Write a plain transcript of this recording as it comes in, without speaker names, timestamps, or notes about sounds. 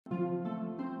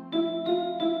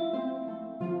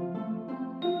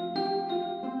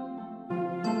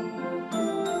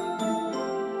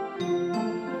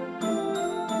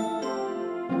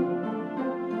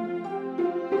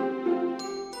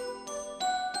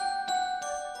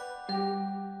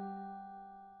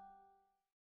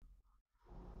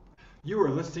You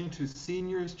are listening to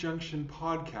Seniors Junction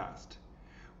podcast.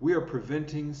 We are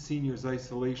preventing seniors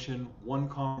isolation one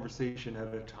conversation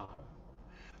at a time.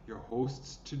 Your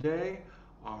hosts today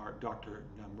are Dr.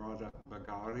 Namrata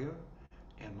Bagaria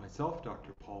and myself,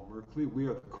 Dr. Paul Merkley. We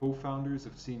are the co-founders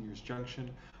of Seniors Junction.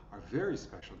 Our very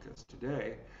special guest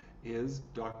today is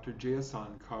Dr. Jaya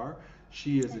Sankar.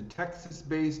 She is a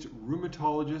Texas-based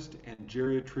rheumatologist and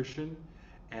geriatrician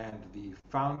and the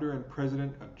founder and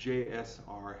president of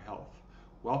JSR Health.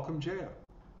 Welcome, Jaya.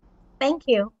 Thank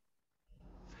you.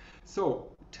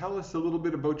 So, tell us a little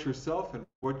bit about yourself and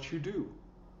what you do.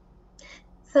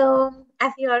 So,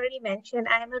 as you already mentioned,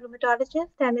 I am a rheumatologist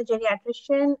and a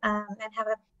geriatrician and have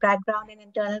a background in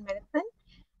internal medicine.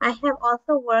 I have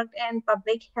also worked in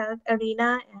public health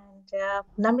arena, and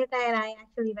Namrata and I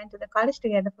actually went to the college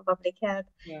together for public health.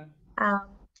 Yeah. Um,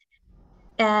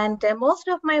 and most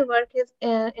of my work is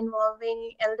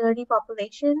involving elderly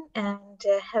population and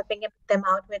helping them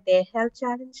out with their health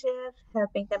challenges,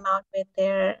 helping them out with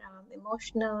their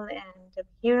emotional and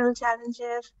behavioral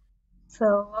challenges.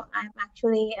 So I'm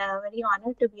actually very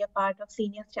honored to be a part of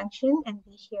Seniors Junction and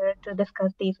be here to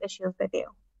discuss these issues with you.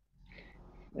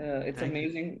 It's Thank you.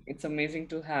 amazing. It's amazing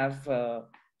to have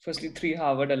firstly three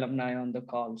Harvard alumni on the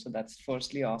call. So that's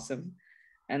firstly awesome.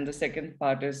 And the second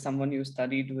part is someone you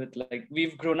studied with. Like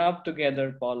we've grown up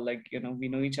together, Paul. Like we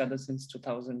know each other since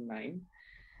 2009,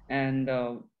 and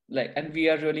and we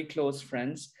are really close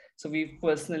friends. So we've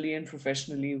personally and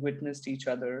professionally witnessed each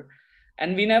other.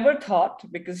 And we never thought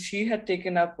because she had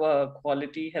taken up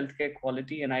quality healthcare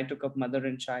quality, and I took up mother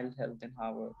and child health in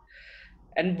Harvard,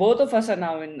 and both of us are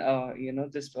now in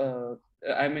this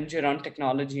I'm in geron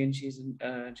technology and she's in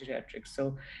geriatrics.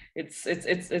 So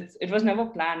it was never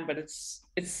planned, but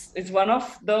it's one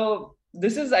of the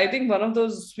this is I think one of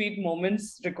those sweet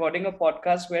moments recording a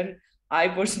podcast when I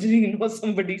personally know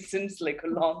somebody since like a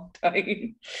long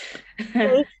time.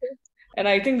 Very true. And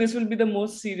I think this will be the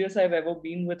most serious I've ever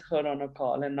been with her on a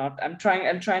call, and not I'll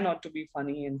try not to be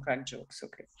funny and crack jokes.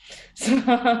 Okay.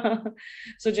 So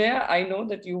so Jaya, I know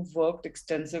that you've worked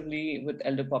extensively with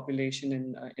elder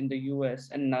population in the US,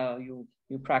 and now you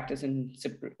practice in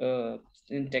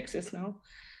Texas now.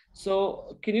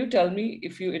 So can you tell me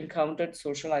if you encountered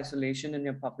social isolation in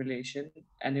your population,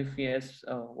 and if yes,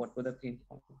 what were the pain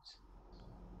points?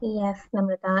 Yes,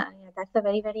 Namrata, yeah, that's a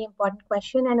very, very important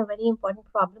question and a very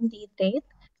important problem these days.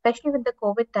 Especially with the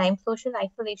COVID time, social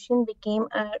isolation became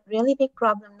a really big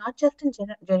problem, not just in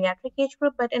geriatric age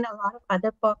group, but in a lot of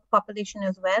other population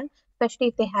as well, especially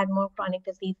if they had more chronic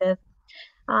diseases.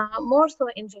 More so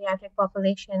in geriatric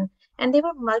population. And there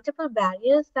were multiple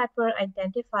barriers that were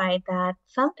identified that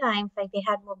sometimes like they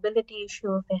had mobility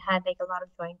issues, they had like a lot of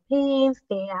joint pains,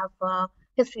 they have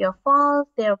history of falls,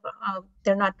 they're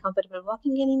not comfortable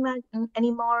walking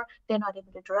anymore, they're not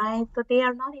able to drive, so they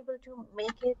are not able to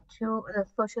make it to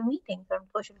social meetings or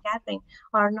social gathering,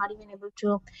 or not even able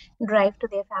to drive to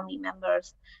their family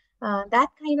members. That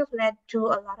kind of led to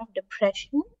a lot of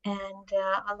depression and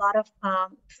a lot of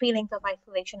feelings of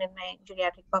isolation in my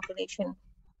geriatric population.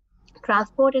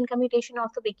 Transport and commutation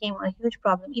also became a huge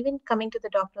problem. Even coming to the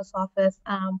doctor's office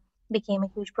became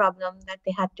a huge problem that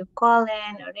they had to call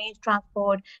in, arrange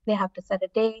transport, they have to set a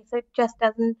day. So it just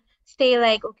doesn't stay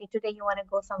like, okay, today you want to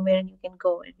go somewhere and you can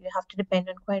go. You have to depend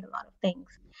on quite a lot of things.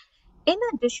 In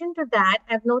addition to that,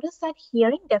 I've noticed that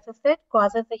hearing deficit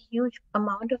causes a huge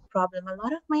amount of problem. A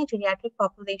lot of my geriatric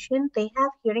population, they have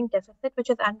hearing deficit, which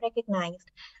is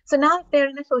unrecognized. So now if they're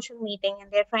in a social meeting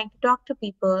and they're trying to talk to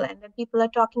people and when people are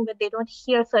talking, but they don't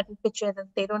hear certain pitches and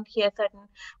they don't hear certain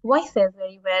voices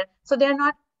very well. So they're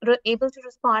not able to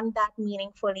respond that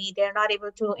meaningfully. They're not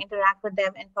able to interact with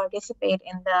them and participate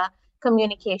in the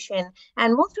communication,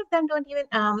 and most of them don't even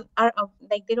are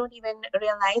like they don't even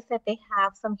realize that they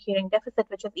have some hearing deficit,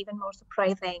 which is even more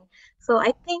surprising. So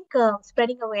I think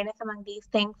spreading awareness among these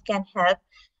things can help.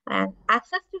 And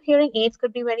access to hearing aids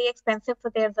could be very expensive, so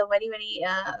there's a very very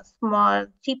small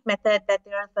cheap method that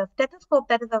there's a stethoscope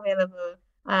that is available,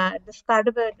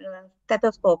 discardable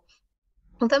stethoscope.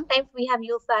 Sometimes we have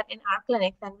used that in our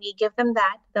clinics and we give them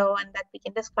that, the one that we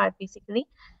can discard basically.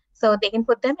 So they can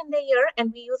put them in their ear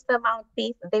and we use the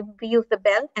mouthpiece, we use the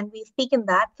bell and we speak in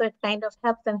that. So it kind of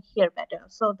helps them hear better.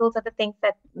 So those are the things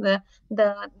that the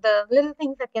little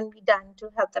things that can be done to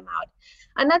help them out.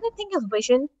 Another thing is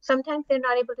vision. Sometimes they're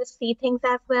not able to see things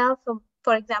as well. So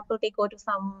for example, they go to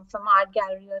some art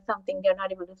gallery or something, they're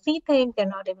not able to see things, they're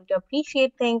not able to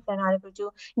appreciate things, they're not able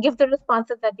to give the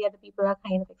responses that the other people are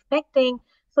kind of expecting.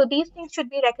 So these things should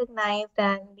be recognized,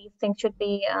 and these things should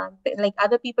be like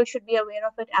other people should be aware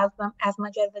of it as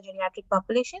much as the geriatric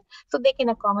population, so they can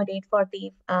accommodate for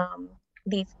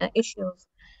these issues.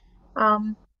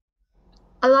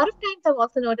 A lot of times I've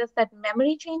also noticed that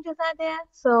memory changes are there.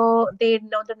 So they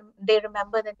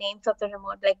remember the names of the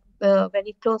remote, like the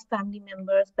very close family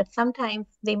members, but sometimes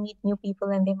they meet new people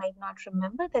and they might not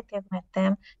remember that they've met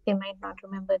them. They might not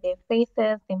remember their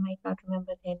faces. They might not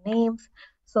remember their names.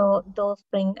 So those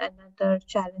bring another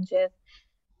challenges.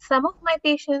 Some of my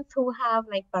patients who have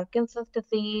like Parkinson's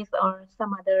disease or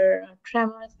some other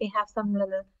tremors, they have some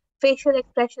little facial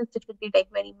expressions which would be like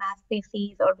very mass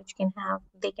faces, or which can have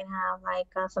they can have like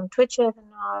some twitches and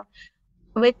all,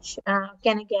 which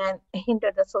can again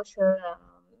hinder the social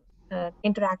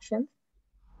interactions.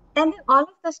 And then all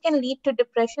of this can lead to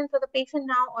depression. So the patient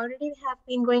now already has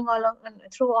been going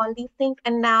through all these things,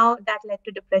 and now that led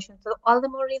to depression. So all the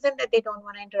more reason that they don't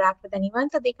want to interact with anyone.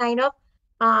 So they kind of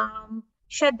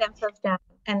shut themselves down,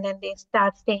 and then they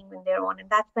start staying on their own, and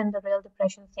that's when the real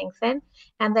depression sinks in,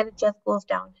 and then it just goes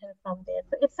downhill from there.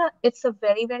 So it's a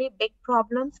very very big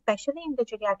problem, especially in the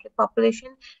geriatric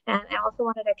population. And I also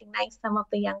want to recognize some of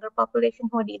the younger population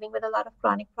who are dealing with a lot of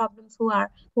chronic problems, who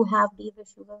have these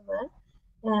issues as well.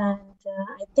 And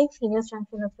I think Seniors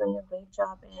Junction is doing a great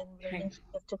job in bringing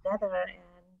this together,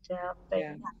 and very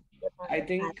Yeah, happy about I it.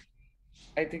 think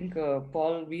I think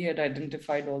Paul, we had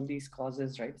identified all these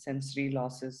causes, right? Sensory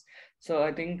losses. So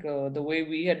I think the way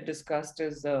we had discussed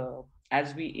is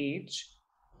as we age,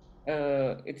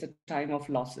 it's a time of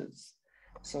losses.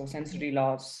 So sensory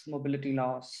loss, mobility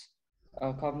loss,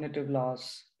 cognitive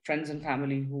loss, friends and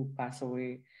family who pass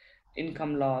away,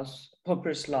 income loss,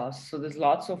 purpose loss. So there's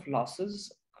lots of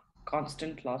losses,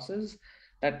 constant losses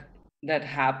that that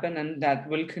happen and that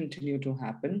will continue to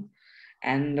happen.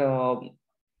 And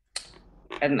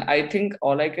and I think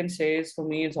all I can say is, for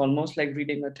me, it's almost like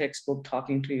reading a textbook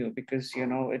talking to you, because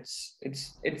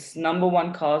it's number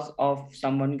one cause of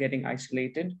someone getting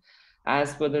isolated,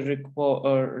 as per the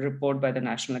report by the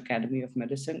National Academy of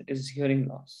Medicine, is hearing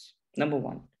loss. Number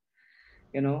one,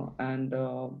 and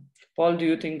Paul, do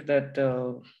you think that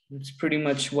it's pretty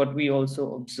much what we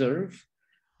also observe?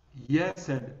 Yes,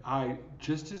 and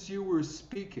just as you were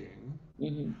speaking,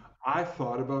 Mm-hmm. I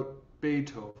thought about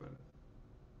Beethoven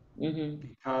Mm-hmm.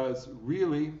 because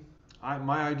really,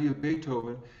 my idea of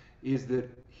Beethoven is that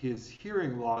his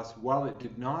hearing loss, while it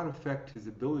did not affect his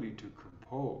ability to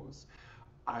compose,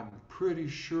 I'm pretty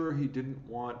sure he didn't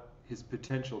want his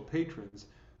potential patrons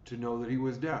to know that he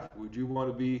was deaf. Would you want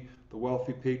to be the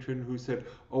wealthy patron who said,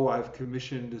 "Oh, I've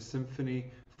commissioned a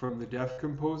symphony from the deaf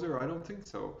composer"? I don't think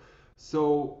so.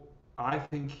 So I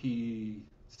think he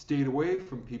stayed away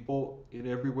from people in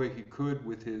every way he could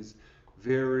with his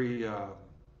very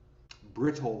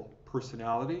brittle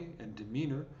personality and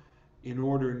demeanor in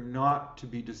order not to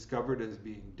be discovered as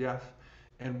being deaf.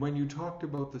 And when you talked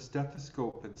about the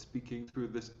stethoscope and speaking through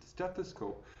the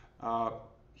stethoscope, uh,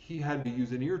 he had to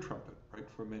use an ear trumpet, right,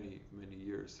 for many, many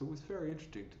years. So it was very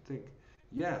interesting to think,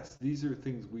 yes, these are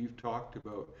things we've talked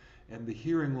about. And the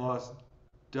hearing loss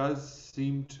does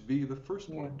seem to be the first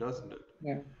Yeah, one, doesn't it?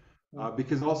 yeah, yeah,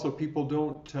 Because also people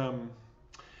don't,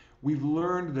 we've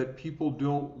learned that people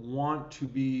don't want to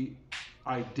be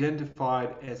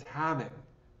identified as having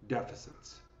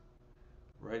deficits,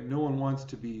 right? No one wants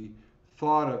to be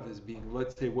thought of as being,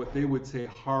 let's say, what they would say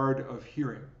hard of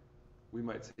hearing. We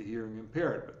might say hearing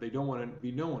impaired, but they don't want to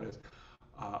be known as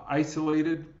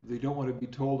isolated. They don't want to be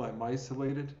told I'm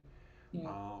isolated. yeah,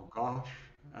 Oh gosh,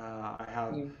 I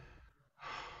have yeah.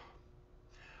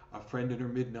 a friend in her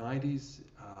mid 90s,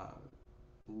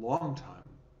 long time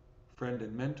friend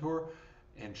and mentor,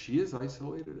 and she is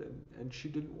isolated, and she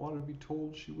didn't want to be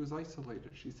told she was isolated.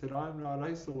 She said, "I'm not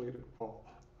isolated, Paul."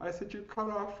 I said, "You're cut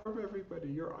off from everybody.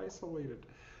 You're isolated."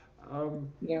 Um,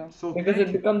 Yeah, so because it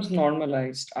thank you. becomes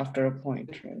normalized after a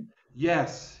point, right?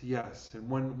 Yes, yes. And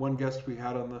one guest we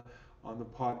had on the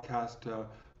podcast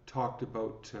talked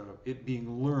about it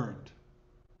being learned.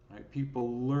 Right?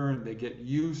 People learn, they get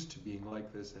used to being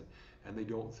like this, and they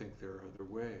don't think there are other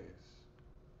ways.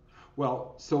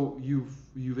 Well, so you've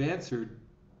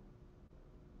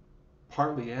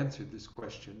partly answered this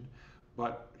question,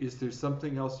 but is there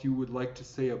something else you would like to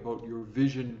say about your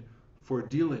vision for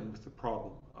dealing with the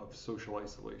problem of social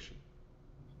isolation?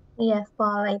 Yes,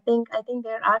 Paul. I think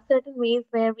there are certain ways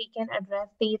where we can address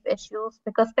these issues,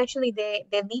 because especially they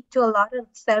lead to a lot of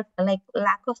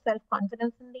lack of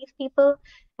self-confidence in these people.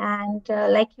 And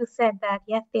like you said, that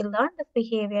yes, they learn this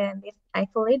behavior and they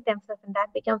isolate themselves, and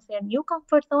that becomes their new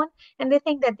comfort zone, and they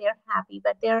think that they're happy,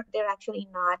 but they're actually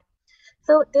not.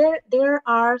 So there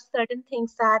are certain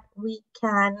things that we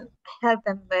can help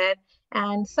them with.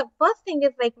 And so first thing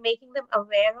is like making them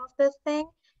aware of this thing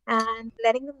and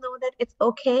letting them know that it's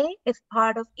okay, it's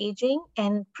part of aging,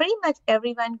 and pretty much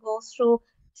everyone goes through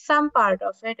some part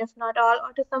of it, if not all,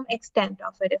 or to some extent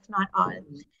of it, if not all.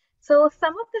 So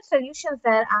some of the solutions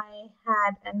that I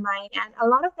had in mind, and a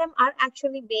lot of them are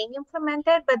actually being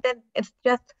implemented, but then it's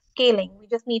just scaling. We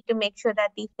just need to make sure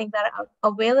that these things are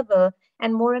available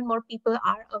and more people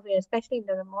are aware, especially in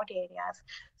the remote areas.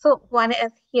 So one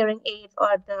is hearing aids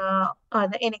or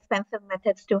the inexpensive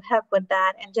methods to help with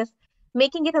that, and just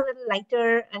making it a little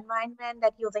lighter environment,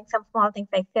 that using some small things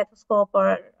like stethoscope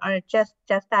or just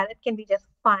that it can be just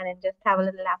fun and just have a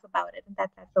little laugh about it, and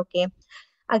that's okay.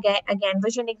 Again,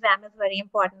 vision exam is very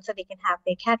important, so they can have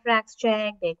their cataracts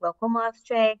checked, their glaucomas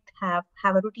checked, have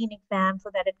a routine exam so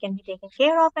that it can be taken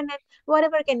care of, and then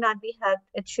whatever cannot be helped,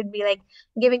 it should be like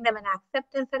giving them an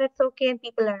acceptance that it's okay, and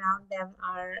people around them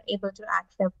are able to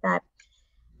accept that.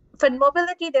 For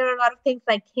mobility, there are a lot of things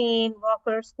like cane,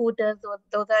 walkers, scooters.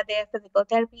 Those are there. Physical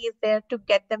therapy is there to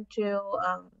get them to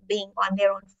being on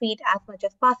their own feet as much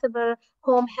as possible.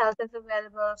 Home health is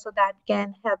available, so that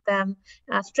can help them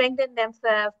strengthen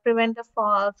themselves, prevent the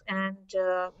falls, and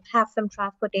have some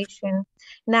transportation.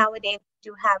 Nowadays,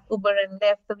 you have Uber and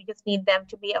Lyft, so we just need them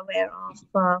to be aware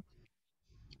of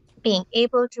being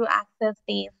able to access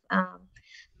these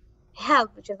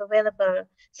help which is available.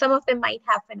 Some of them might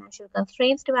have financial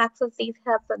constraints to access these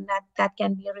helps, and that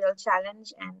can be a real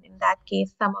challenge. And in that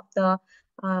case, some of the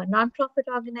nonprofit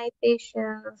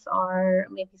organizations or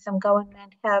maybe some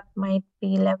government help might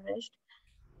be leveraged.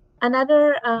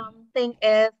 Another thing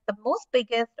is the most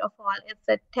biggest of all is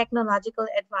the technological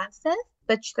advances,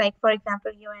 which, like, for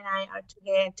example, you and I are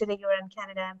today you're in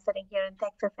Canada, I'm sitting here in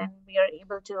Texas, and we are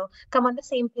able to come on the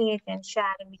same page and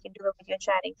chat, and we can do a video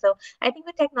chatting. So I think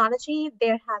with technology,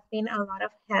 there has been a lot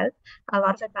of help, a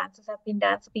lot of advances have been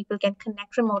done, so people can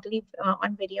connect remotely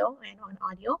on video and on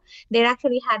audio. There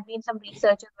actually had been some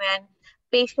research when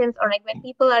patients, or like when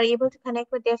people are able to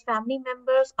connect with their family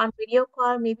members on video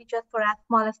call, maybe just for as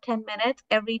small as 10 minutes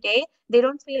every day, they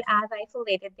don't feel as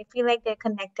isolated. They feel like they're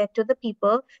connected to the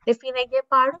people. They feel like they're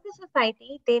part of the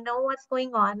society. They know what's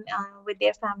going on with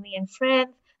their family and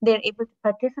friends. They're able to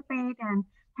participate and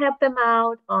help them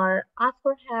out or ask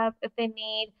for help if they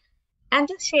need, and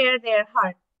just share their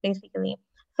heart, basically.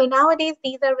 So nowadays,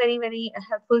 these are very, very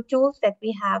helpful tools that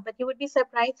we have, but you would be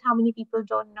surprised how many people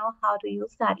don't know how to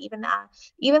use that.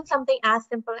 Even something as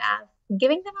simple as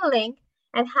giving them a link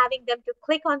and having them to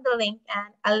click on the link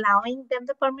and allowing them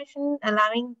the permission,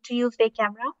 allowing to use their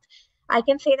camera. I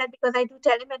can say that because I do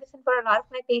telemedicine for a lot of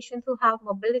my patients who have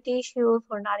mobility issues,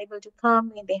 who are not able to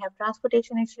come, and they have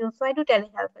transportation issues. So I do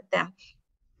telehealth with them.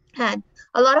 And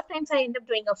a lot of times I end up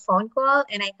doing a phone call,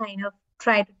 and I kind of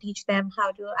try to teach them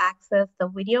how to access the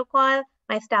video call.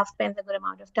 My staff spends a good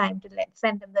amount of time to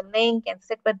send them the link and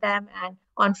sit with them and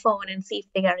on phone and see if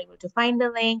they are able to find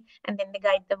the link. And then they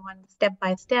guide them on step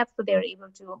by step so they're able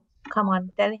to come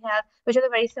on telehealth, which is a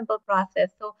very simple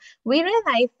process. So we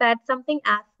realize that something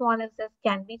as small as this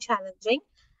can be challenging.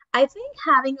 I think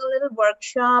having a little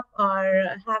workshop or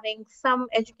having some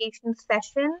education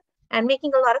session and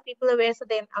making a lot of people aware, so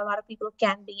then a lot of people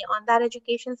can be on that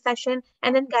education session,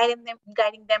 and then guiding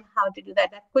them how to do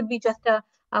that. That could be just a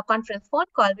conference phone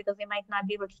call because they might not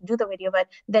be able to do the video, but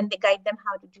then they guide them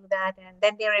how to do that, and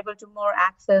then they're able to more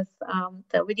access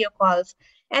the video calls.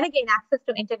 And again, access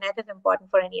to internet is important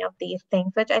for any of these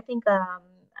things, which I think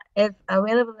is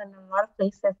available in a lot of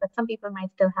places, but some people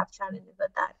might still have challenges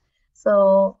with that.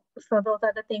 So those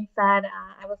are the things that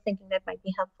I was thinking that might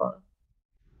be helpful.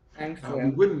 Thanks,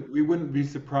 We wouldn't be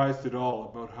surprised at all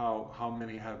about how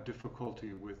many have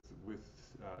difficulty with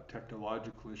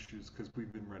technological issues because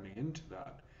we've been running into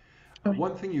that.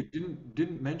 One thing you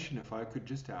didn't mention, if I could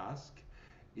just ask,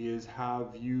 is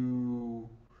have you,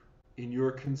 in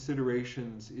your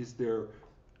considerations, is there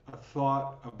a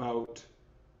thought about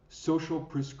social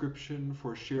prescription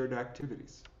for shared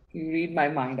activities? You read my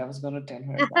mind. I was going to tell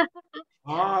her that.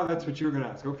 That's what you were going to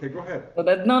ask. Okay, go ahead. So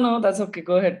no, that's okay.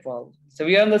 Go ahead, Paul. So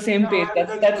we are on the same page.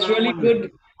 That's really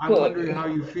good. I'm wondering how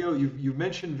you feel. You've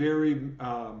mentioned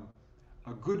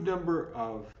a good number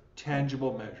of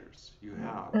tangible measures you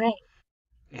have. Right.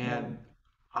 And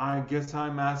I guess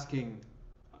I'm asking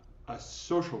a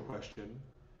social question.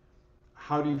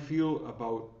 How do you feel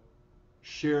about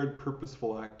shared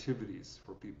purposeful activities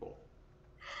for people?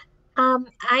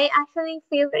 I actually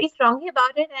feel very strongly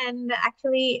about it, and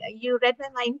actually, you read my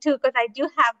mind too, because I do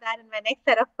have that in my next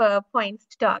set of points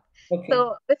to talk. Okay.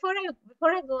 So before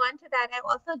I go on to that, I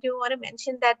also do want to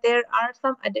mention that there are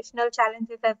some additional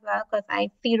challenges as well, because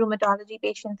I see rheumatology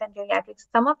patients and geriatrics.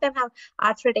 Some of them have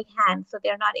arthritic hands, so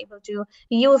they're not able to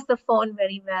use the phone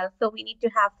very well. So we need to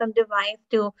have some device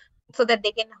so that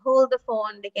they can hold the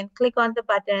phone, they can click on the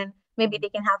button. Maybe they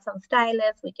can have some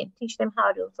stylists, we can teach them how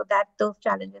to, so that those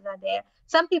challenges are there.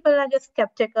 Some people are just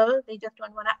skeptical, they just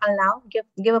don't want to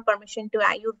give a permission to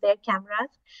use their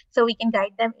cameras. So we can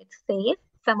guide them, it's safe.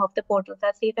 Some of the portals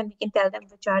are safe, and we can tell them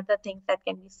which are the things that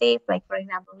can be safe. Like, for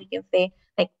example, we can say,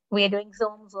 like, we are doing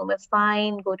Zoom is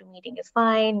fine, GoToMeeting is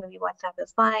fine, maybe WhatsApp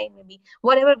is fine, maybe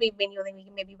whatever we've been using,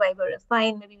 maybe Viber is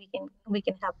fine, maybe we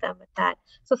can help them with that.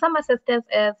 So some assistance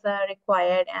is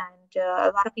required, and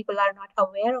a lot of people are not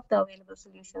aware of the available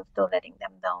solutions, so letting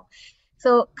them know.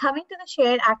 So coming to the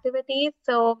shared activities,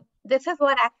 so this is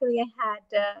what actually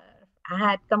I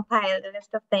had compiled a list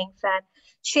of things that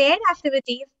shared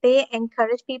activities, they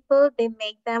encourage people, they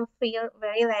make them feel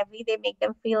very lively, they make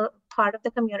them feel part of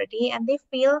the community, and they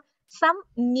feel some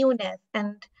newness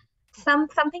and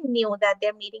something new, that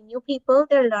they're meeting new people,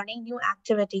 they're learning new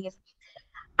activities.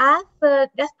 As part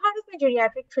of my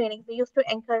geriatric training, we used to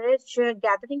encourage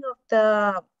gathering of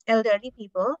the elderly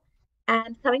people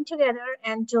and coming together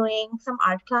and doing some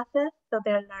art classes. So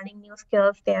they're learning new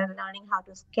skills. They're learning how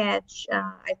to sketch.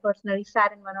 I personally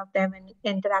sat in one of them and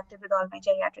interacted with all my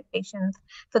geriatric patients.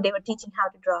 So they were teaching how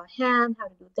to draw a hand, how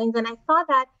to do things. And I saw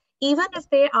that even if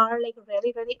they are like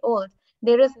really, really old,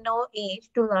 there is no age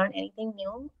to learn anything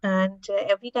new. And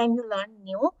every time you learn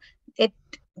new, it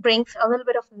brings a little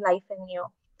bit of life in you.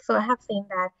 So I have seen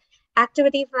that.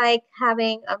 Activities like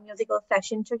having a musical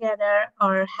session together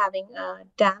or having a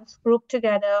dance group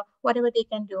together, whatever they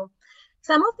can do.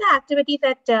 Some of the activities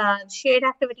that shared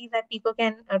activities that people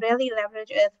can really leverage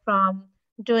is from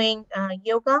doing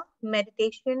yoga,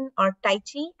 meditation, or Tai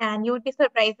Chi. And you would be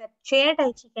surprised that chair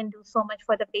Tai Chi can do so much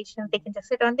for the patients. They can just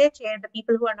sit on their chair. The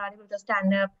people who are not able to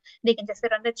stand up, they can just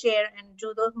sit on the chair and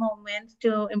do those movements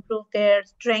to improve their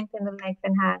strength in the legs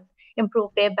and hands,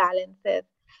 improve their balances.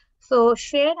 So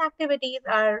shared activities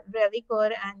are really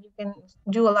good, and you can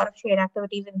do a lot of shared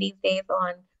activities in these days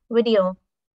on video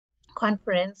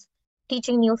conference.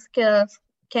 Teaching new skills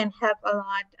can help a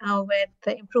lot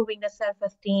with improving the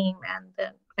self-esteem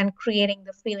and creating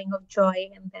the feeling of joy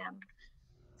in them.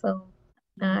 So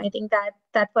I think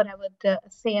that's what I would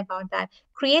say about that.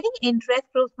 Creating interest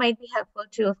groups might be helpful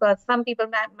too. So some people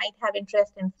might have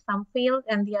interest in some field,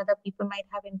 and the other people might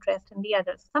have interest in the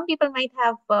others. Some people might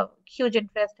have huge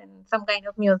interest in some kind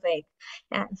of music,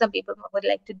 and some people would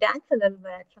like to dance a little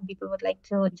bit. Some people would like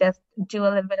to just do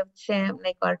a little bit of gym,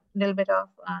 or a little bit of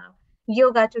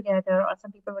yoga together, or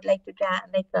some people would like to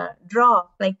draw,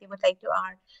 like they would like to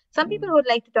art. Some people would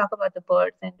like to talk about the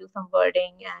birds and do some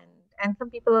birding, and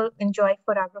some people enjoy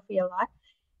photography a lot.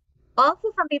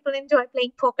 Also, some people enjoy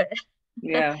playing poker.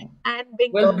 Yeah. And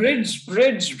bingo. Well,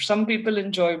 bridge. Some people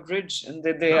enjoy bridge, and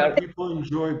Some people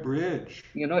enjoy bridge.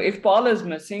 If Paul is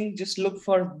missing, just look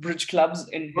for bridge clubs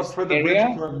in his for the area.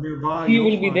 Bridge club nearby. He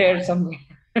will be there somewhere.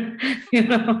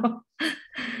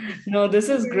 No, this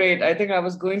is great. I think I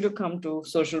was going to come to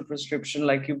social prescription,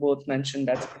 like you both mentioned.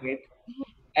 That's great.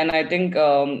 And I think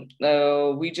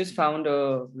we just found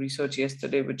a research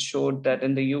yesterday which showed that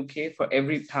in the UK, for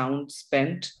every pound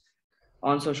spent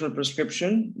on social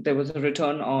prescription, there was a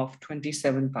return of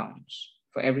 27 pounds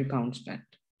for every pound spent.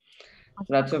 So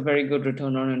that's a very good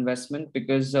return on investment,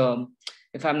 because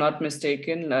if I'm not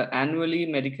mistaken, annually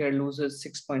Medicare loses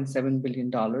 $6.7 billion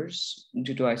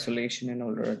due to isolation in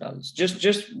older adults.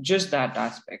 Just that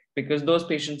aspect, because those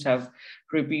patients have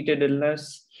repeated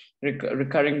illness,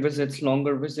 recurring visits,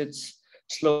 longer visits,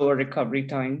 slower recovery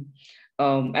time.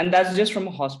 And that's just from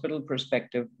a hospital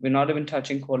perspective. We're not even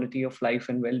touching quality of life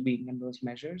and well-being in those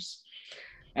measures.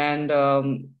 And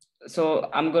so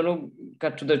I'm going to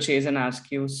cut to the chase and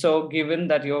ask you, so given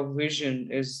that your vision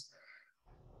is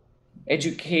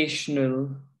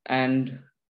educational and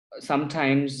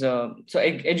sometimes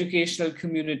educational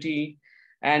community,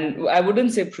 and I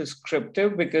wouldn't say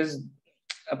prescriptive, because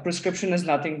a prescription is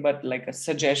nothing but like a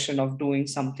suggestion of doing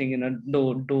something in a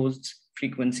dosed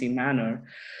frequency manner.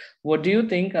 What do you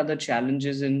think are the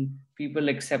challenges in people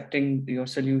accepting your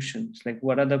solutions? Like,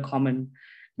 what are the common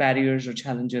barriers or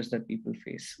challenges that people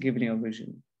face, given your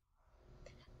vision?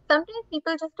 Sometimes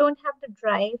people just don't have the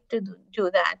drive to do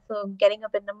that. So getting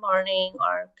up in the morning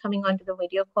or coming onto the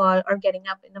video call, or getting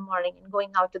up in the morning and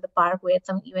going out to the park where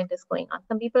some event is going on.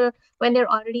 Some people, when they're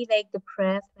already like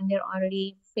depressed, when they're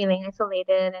already feeling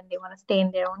isolated and they want to stay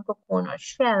in their own cocoon or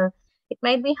shell, it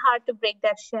might be hard to break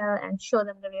that shell and show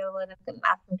them the real world and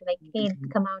ask them to like, hey,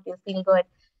 come out, you'll feel good.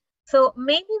 So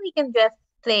maybe we can just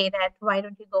say that, why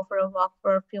don't you go for a walk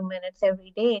for a few minutes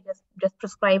every day? Just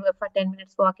prescribe a 10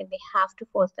 minutes walk, and they have to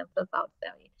force themselves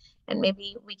outside. And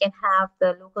maybe we can have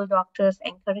the local doctors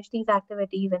encourage these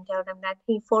activities and tell them that,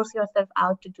 hey, force yourself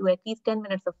out to do at least 10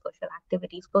 minutes of social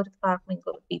activities. Go to the park,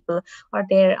 mingle with people, or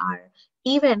there are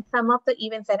Even some of the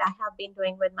events that I have been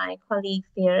doing with my colleagues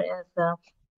here is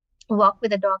walk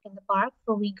with a dog in the park.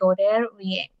 So we go there,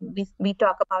 we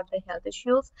talk about the health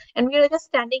issues, and we are just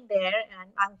standing there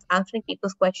and answering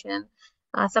people's questions.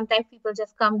 Sometimes people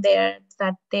just come there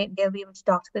that they'll be able to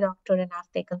talk to the doctor and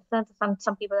ask their concerns.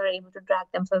 Some people are able to drag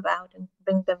themselves out and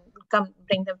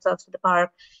bring themselves to the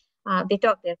park.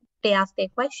 They ask their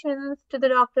questions to the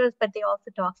doctors, but they also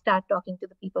start talking to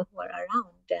the people who are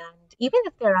around. And even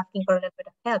if they're asking for a little bit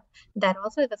of help, that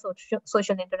also is a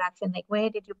social interaction, like where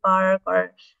did you park,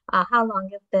 or how long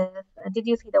is this? Did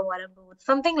you see the water booth?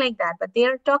 Something like that. But they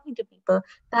are talking to people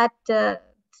that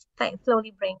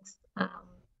slowly brings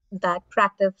that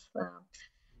practice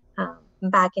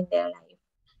back in their life.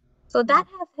 So that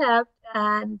has helped,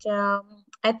 and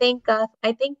I think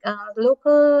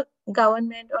local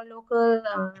government or local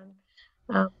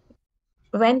uh,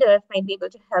 vendors might be able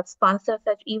to help sponsor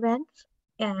such events.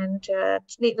 And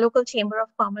the local chamber of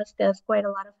commerce does quite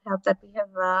a lot of help that we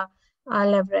have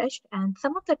leveraged. And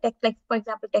some of the tech, like for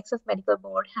example, Texas Medical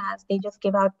Board they just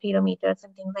give out pedometers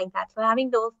and things like that. So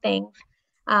having those things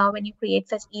when you create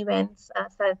such events, a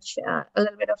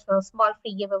little bit of small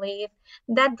free giveaways,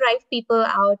 that drives people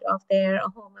out of their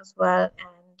home as well.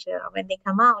 And when they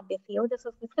come out, they see, oh, this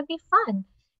could be fun.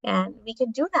 And we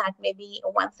can do that maybe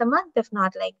once a month, if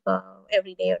not like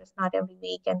every day, or if not every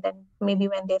week. And then maybe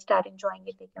when they start enjoying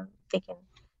it, they can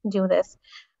do this.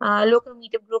 Local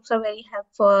meetup groups are very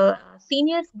helpful.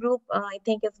 Seniors group, I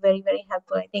think, is very, very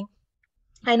helpful.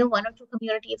 I know one or two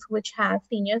communities which have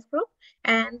seniors group,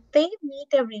 and they meet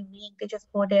every week. They just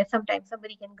go there. Sometimes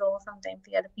somebody can go, sometimes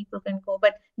the other people can go,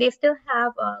 but they still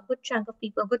have a good chunk of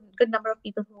people, good number of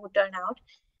people who turn out.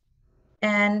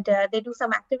 And they do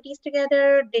some activities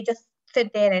together. They just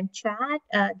sit there and chat.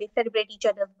 They celebrate each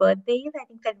other's birthdays. I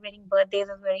think celebrating birthdays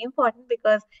is very important,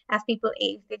 because as people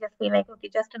age, they just feel like, okay,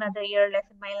 just another year less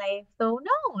in my life. So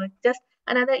no, it's just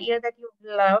another year that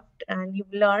you've loved and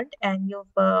you've learned and you've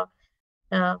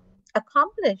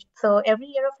accomplished. So every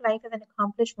year of life is an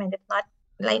accomplishment. It's not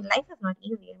like life is not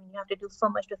easy. I mean, you have to do so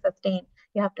much to sustain.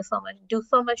 You have to do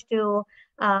so much to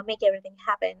make everything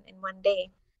happen in one day.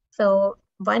 So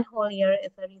one whole year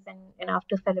is a reason enough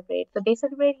to celebrate. So they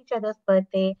celebrate each other's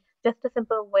birthday, just a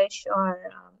simple wish,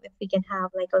 or if we can have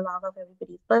like a log of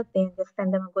everybody's birthday and just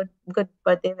send them a good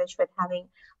birthday wish with having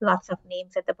lots of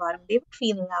names at the bottom, they would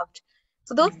feel loved.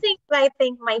 So those things I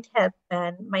think might help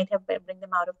bring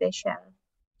them out of their shell.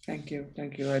 Thank you.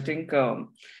 I think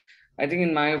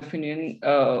in my opinion,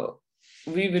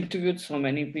 we've interviewed so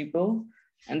many people,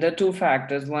 and there are two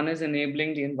factors. One is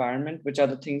enabling the environment, which are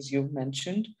the things you've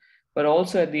mentioned, but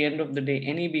also at the end of the day,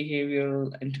 any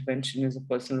behavioral intervention is a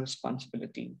personal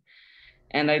responsibility.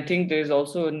 And I think there's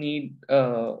also a need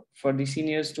for the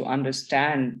seniors to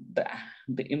understand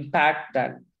the impact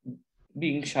that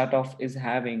being shut off is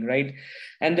having, right?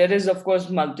 And there is, of course,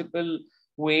 multiple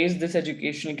ways this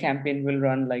educational campaign will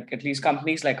run. Like at least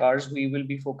companies like ours, we will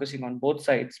be focusing on both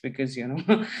sides, because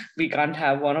we can't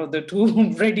have one of the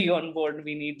two ready on board.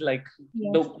 We need like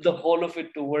the whole of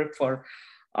it to work for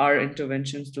our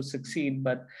interventions to succeed.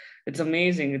 But it's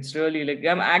amazing. It's really like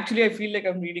I feel like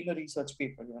I'm reading a research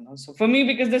paper, so for me,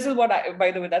 because this is what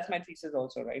by the way, that's my thesis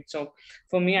also, right? So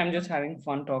for me, I'm just having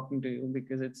fun talking to you,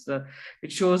 because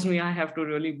it shows me I have to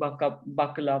really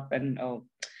buckle up and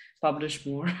publish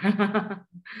more.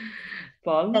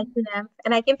 Paul? Thank you, ma'am.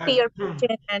 And I can see your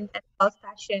passion and Paul's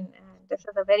passion. And this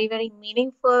is a very, very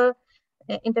meaningful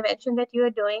intervention that you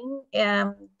are doing.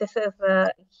 This is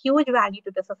a huge value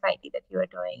to the society that you are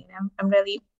doing. And I'm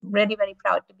really, really very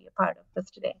proud to be a part of this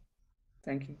today.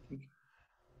 Thank you.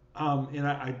 And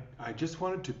I just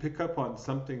wanted to pick up on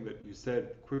something that you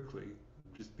said quickly,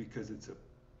 just because it's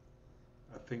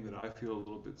a thing that I feel a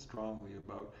little bit strongly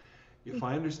about. If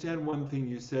I understand one thing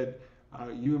you said,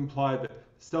 you imply that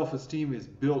self-esteem is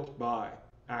built by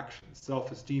action.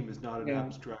 Self-esteem is not an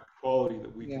abstract quality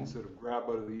that we can sort of grab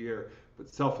out of the air, but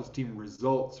self-esteem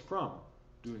results from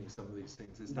doing some of these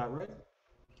things. Is that right?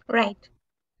 Right.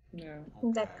 Yeah.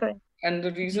 Okay. That's correct. And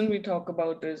the reason we talk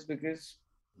about this because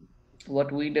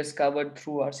what we discovered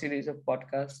through our series of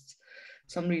podcasts,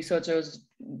 some researchers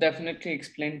definitely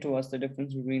explained to us the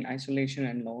difference between isolation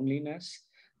and loneliness.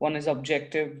 One is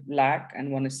objective lack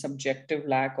and one is subjective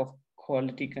lack of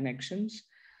quality connections.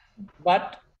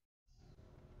 But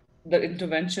the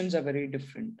interventions are very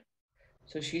different.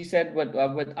 So she said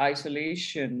with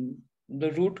isolation,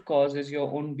 the root cause is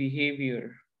your own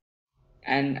behavior.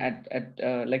 And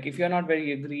like if you're not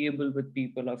very agreeable with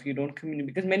people, or if you don't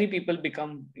communicate, because many people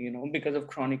become, because of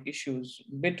chronic issues,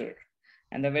 bitter,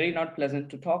 and they're very not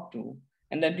pleasant to talk to.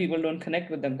 And then people don't connect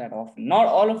with them that often. Not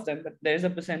all of them, but there's a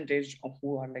percentage of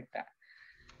who are like that.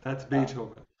 That's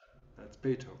Beethoven. That's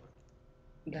Beethoven.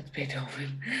 That's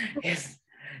Beethoven. Yes.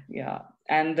 Yeah.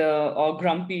 And or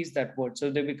grumpy is that word.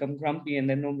 So they become grumpy and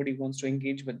then nobody wants to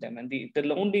engage with them. And the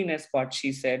loneliness part,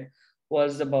 she said,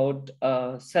 was about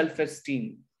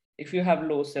self-esteem. If you have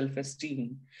low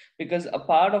self-esteem, because a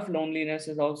part of loneliness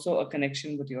is also a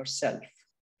connection with yourself.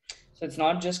 So it's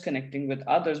not just connecting with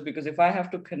others, because if I have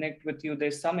to connect with you,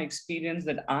 there's some experience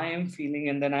that I am feeling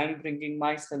and then I'm bringing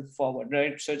myself forward,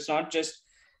 right? So it's not just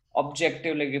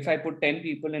objective. Like if I put 10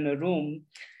 people in a room,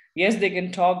 yes, they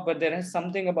can talk, but there is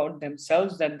something about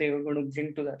themselves that they were going to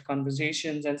bring to that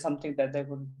conversations and something that they're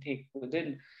going to take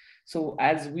within. So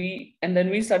and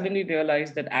then we suddenly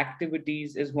realized that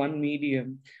activities is one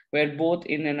medium where both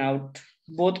in and out,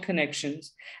 both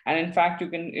connections. And in fact, you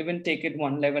can even take it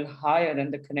one level higher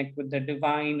and the connect with the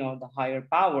divine or the higher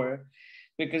power.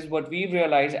 Because what we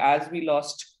realized, as we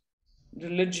lost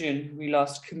religion, we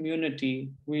lost community,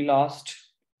 we lost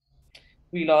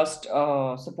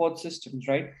support systems,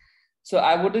 right? So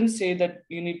I wouldn't say that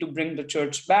you need to bring the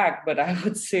church back, but I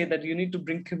would say that you need to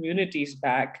bring communities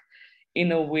back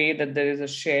in a way that there is a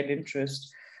shared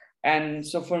interest. And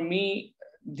so for me,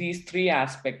 these three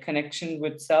aspects: connection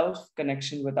with self,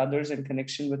 connection with others, and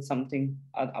connection with something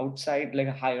outside, like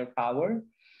a higher power.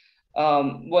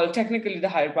 Well, technically the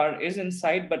higher power is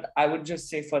inside, but I would just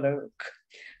say for the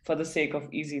sake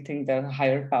of easy thing, the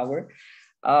higher power.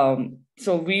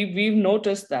 So we've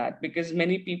noticed that, because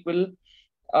many people,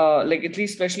 like at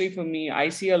least especially for me, I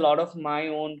see a lot of my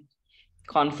own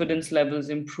confidence levels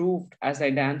improved as I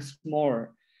danced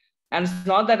more. And it's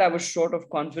not that I was short of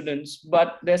confidence,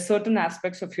 but there's certain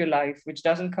aspects of your life which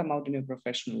doesn't come out in your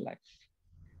professional life,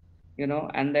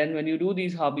 and then when you do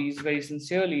these hobbies very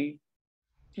sincerely,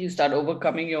 you start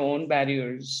overcoming your own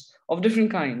barriers of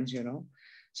different kinds.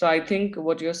 So I think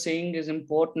what you're saying is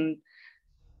important.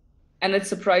 And it's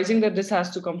surprising that this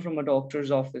has to come from a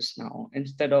doctor's office now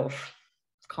instead of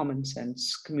common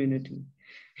sense community.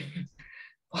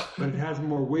 But it has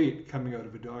more weight coming out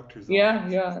of a doctor's Yeah,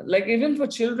 office. yeah. Like even for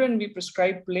children, we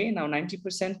prescribe play now.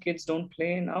 90% kids don't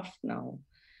play enough now.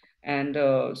 And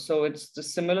so it's the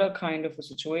similar kind of a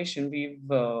situation. We've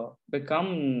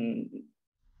become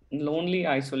lonely,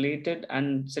 isolated,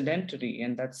 and sedentary,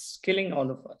 and that's killing all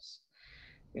of us.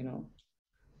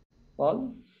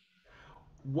 Paul?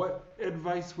 What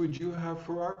advice would you have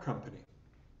for our company?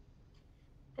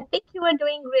 I think you are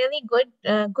doing really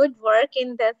good work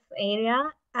in this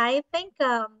area. I think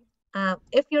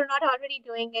if you're not already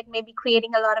doing it, maybe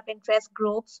creating a lot of interest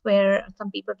groups where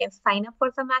some people can sign up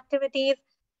for some activities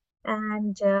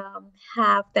and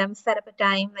have them set up a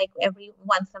time like every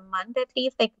once a month at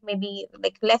least, like maybe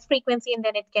like less frequency, and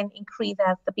then it can increase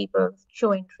as the people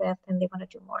show interest and they want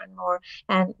to do more and more,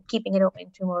 and keeping it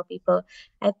open to more people.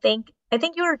 I think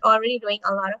you're already doing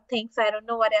a lot of things, so I don't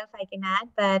know what else I can add,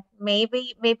 but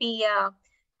maybe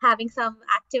having some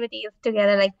activities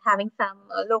together, like having some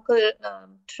local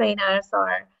trainers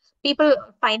or people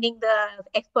finding the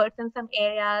experts in some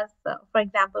areas. For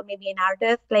example, maybe an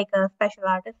artist, like a special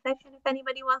artist section, if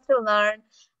anybody wants to learn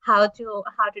how to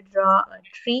draw a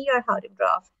tree or how to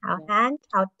draw a hand,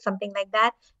 how something like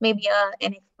that. Maybe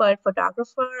an expert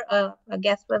photographer, a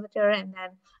guest visitor, and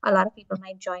then a lot of people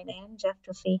might join in just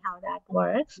to see how that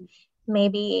works.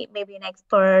 Maybe an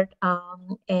expert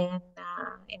in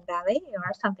ballet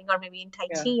or something, or maybe in Tai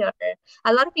Chi, or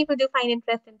a lot of people do find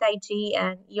interest in Tai Chi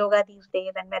and yoga these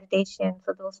days, and meditation.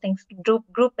 So those things,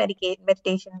 group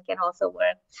meditation can also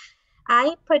work.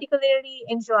 I particularly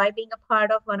enjoy being a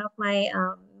part of one of my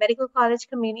medical college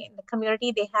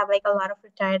community. They have like a lot of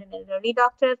retired and elderly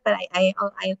doctors, but I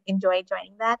enjoy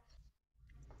joining that.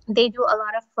 They do a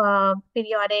lot of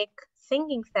periodic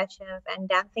singing sessions and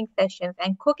dancing sessions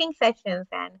and cooking sessions,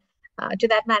 and to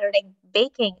that matter, like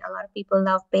baking. A lot of people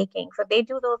love baking, so they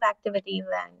do those activities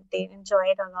and they enjoy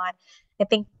it a lot. I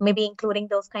think maybe including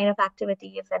those kind of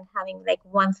activities and having like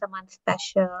once a month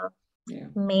special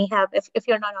may help if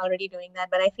you're not already doing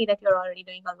that. But I see that you're already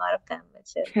doing a lot of them,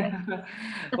 which is like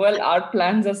Well, our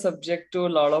plans are subject to a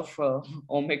lot of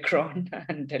Omicron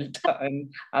and Delta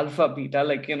and Alpha, Beta,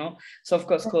 So of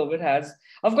course,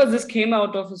 this came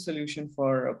out of a solution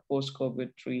for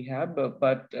post-COVID rehab,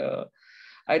 but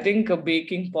I think a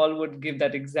baking, Paul would give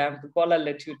that example. Paul, I'll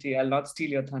let you take. I'll not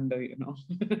steal your thunder.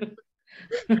 The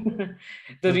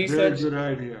research. Very good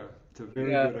idea. It's a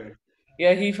very good idea.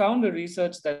 Yeah, he found a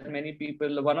research that many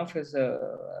people, one of his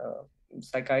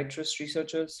psychiatrist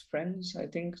researchers friends, I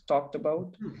think, talked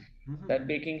about that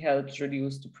baking helps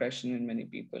reduce depression in many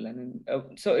people. And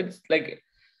so it's like,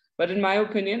 but in my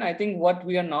opinion, I think what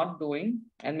we are not doing,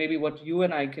 and maybe what you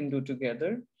and I can do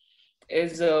together,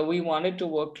 is we wanted to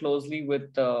work closely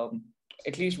with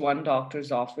at least one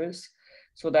doctor's office,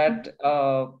 so that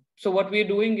so what we're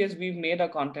doing is we've made a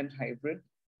content hybrid.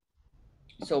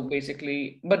 So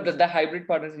basically, but the hybrid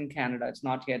part is in Canada. It's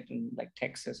not yet in like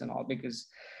Texas and all, because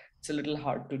it's a little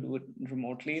hard to do it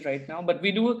remotely right now. But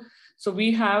we do. So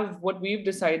we have, what we've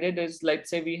decided is, let's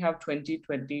say we have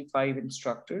 25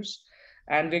 instructors,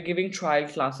 and we're giving trial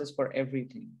classes for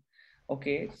everything.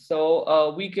 Okay,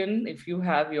 so we can, if you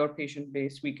have your patient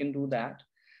base, we can do that.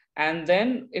 And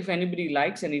then if anybody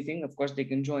likes anything, of course, they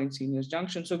can join Seniors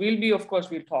Junction. So of course,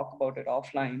 we'll talk about it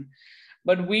offline.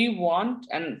 But we want,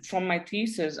 and from my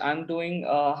thesis, I'm doing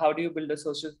how do you build a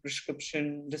social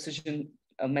prescription decision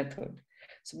method.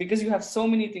 So because you have so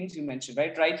many things you mentioned,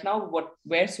 right? Right now,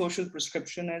 where social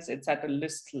prescription is, it's at a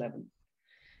list level.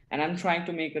 And I'm trying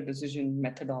to make a decision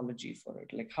methodology for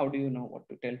it. Like, how do you know what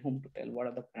to tell, whom to tell, what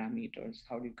are the parameters,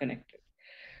 how do you connect it?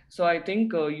 So I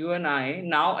think you and I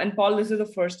now, and Paul, this is the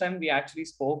first time we actually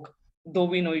spoke, though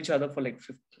we know each other for like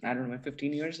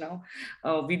 15 years now.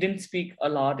 We didn't speak a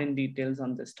lot in details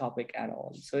on this topic at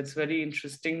all. So it's very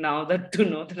interesting now that to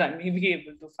know that I may be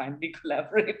able to finally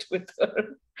collaborate with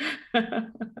her.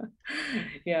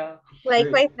 Yeah.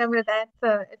 Likewise, Namrata,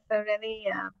 it's a really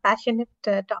passionate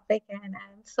topic, and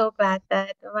I'm so glad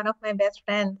that one of my best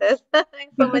friends is so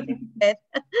much interested.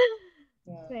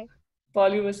 Yeah. Right.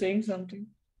 Paul, you were saying something?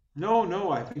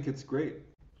 No, I think it's great.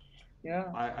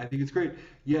 Yeah. I think it's great.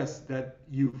 Yes, that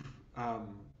you've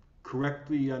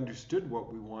correctly understood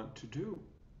what we want to do.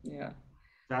 Yeah.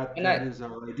 That is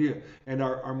our idea. And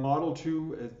our model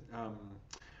too,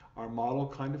 our model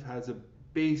kind of has a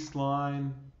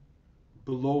baseline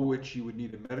below which you would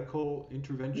need a medical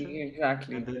intervention.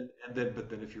 Exactly. But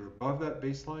then if you're above that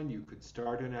baseline, you could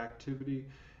start an activity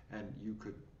and you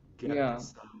could get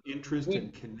some interest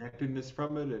and connectedness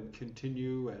from it and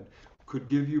continue, and could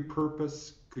give you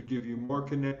purpose, could give you more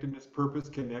connectedness, purpose,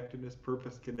 connectedness,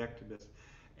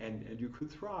 and you could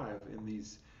thrive in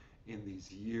these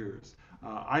years.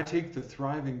 I take the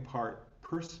thriving part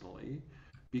personally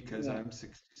because I'm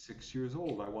 66 years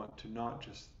old. I want to not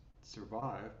just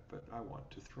survive, but I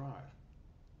want to thrive.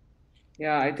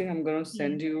 Yeah, I think I'm going to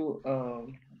send you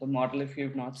the model if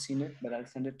you've not seen it, but I'll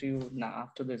send it to you now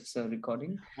after this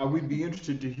recording. We'd be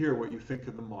interested to hear what you think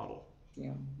of the model.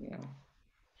 Yeah.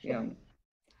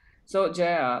 So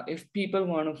Jaya, if people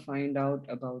want to find out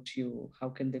about you, how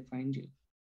can they find you?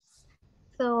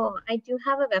 So I do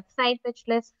have a website which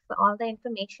lists all the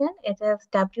information. It is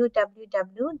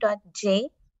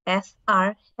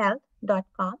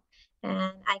www.jsrhealth.com.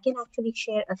 And I can actually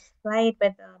share a slide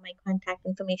with my contact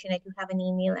information. I do have an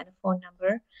email and a phone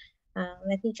number.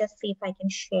 Let me just see if I can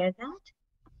share that.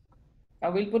 I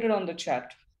will put it on the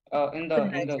chat. In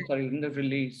the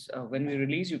release. When we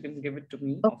release, you can give it to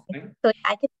me offline. So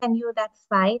I can send you that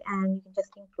slide and you can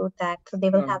just include that, so they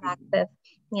will have access.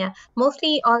 Yeah,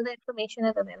 mostly all the information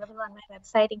is available on my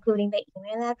website, including the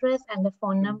email address and the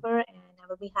phone number, and I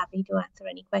will be happy to answer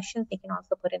any questions. They can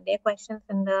also put in their questions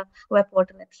in the web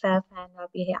portal itself, and I'll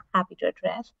be happy to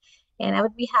address. And I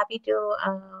would be happy to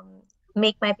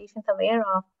make my patients aware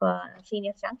of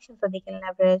Seniors Junction so they can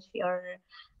leverage your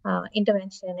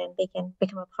intervention and they can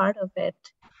become a part of it.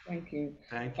 Thank you.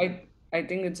 Thank you. I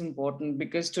think it's important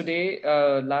because today,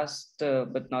 last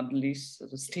but not least,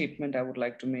 the statement I would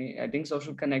like to make, I think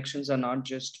social connections are not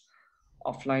just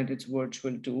offline, it's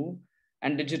virtual too.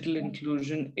 And digital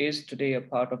inclusion is today a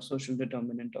part of social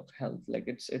determinant of health. Like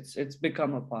it's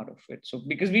become a part of it. So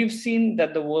because we've seen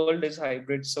that the world is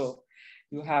hybrid, so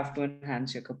you have to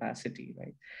enhance your capacity,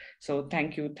 right? So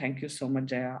thank you so much,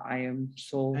 Jaya. I am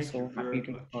so happy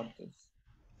to record this.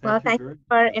 Thank you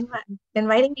for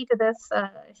inviting me to this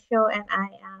show, and I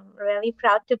am really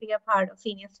proud to be a part of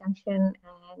Seniors Junction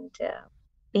and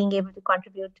being able to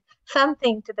contribute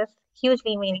something to this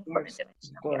hugely meaningful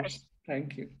intervention. Of course.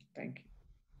 Thank you.